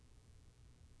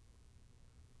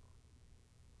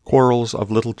quarrels of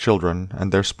little children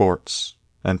and their sports,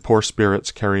 and poor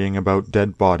spirits carrying about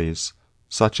dead bodies,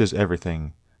 such is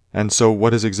everything, and so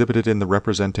what is exhibited in the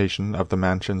representation of the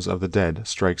mansions of the dead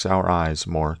strikes our eyes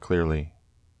more clearly.